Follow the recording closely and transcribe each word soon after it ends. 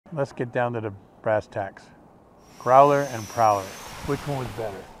Let's get down to the brass tacks. Growler and Prowler. Which one was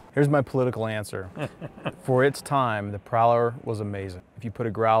better? Here's my political answer. For its time, the Prowler was amazing. If you put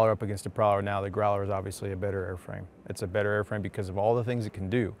a Growler up against a Prowler now, the Growler is obviously a better airframe. It's a better airframe because of all the things it can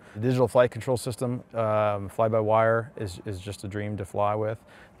do. The digital flight control system, fly-by-wire, is just a dream to fly with.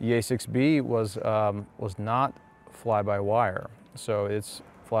 The EA-6B was not fly-by-wire, so it's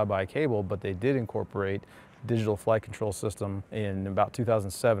fly-by-cable, but they did incorporate digital flight control system. In about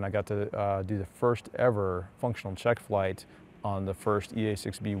 2007, I got to do the first ever functional check flight on the first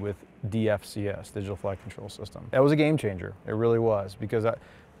EA-6B with DFCS, digital flight control system. That was a game changer, it really was, because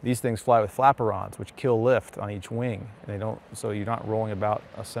these things fly with flaperons, which kill lift on each wing. And they don't, so you're not rolling about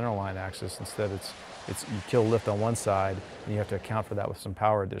a centerline axis. Instead, you kill lift on one side, and you have to account for that with some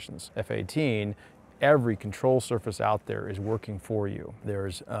power additions. F-18, every control surface out there is working for you.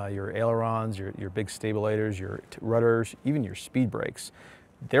 There's your ailerons, your big stabilators, your rudders, even your speed brakes.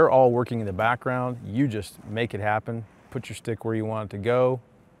 They're all working in the background. You just make it happen. Put your stick where you want it to go,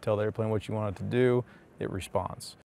 tell the airplane what you want it to do, it responds.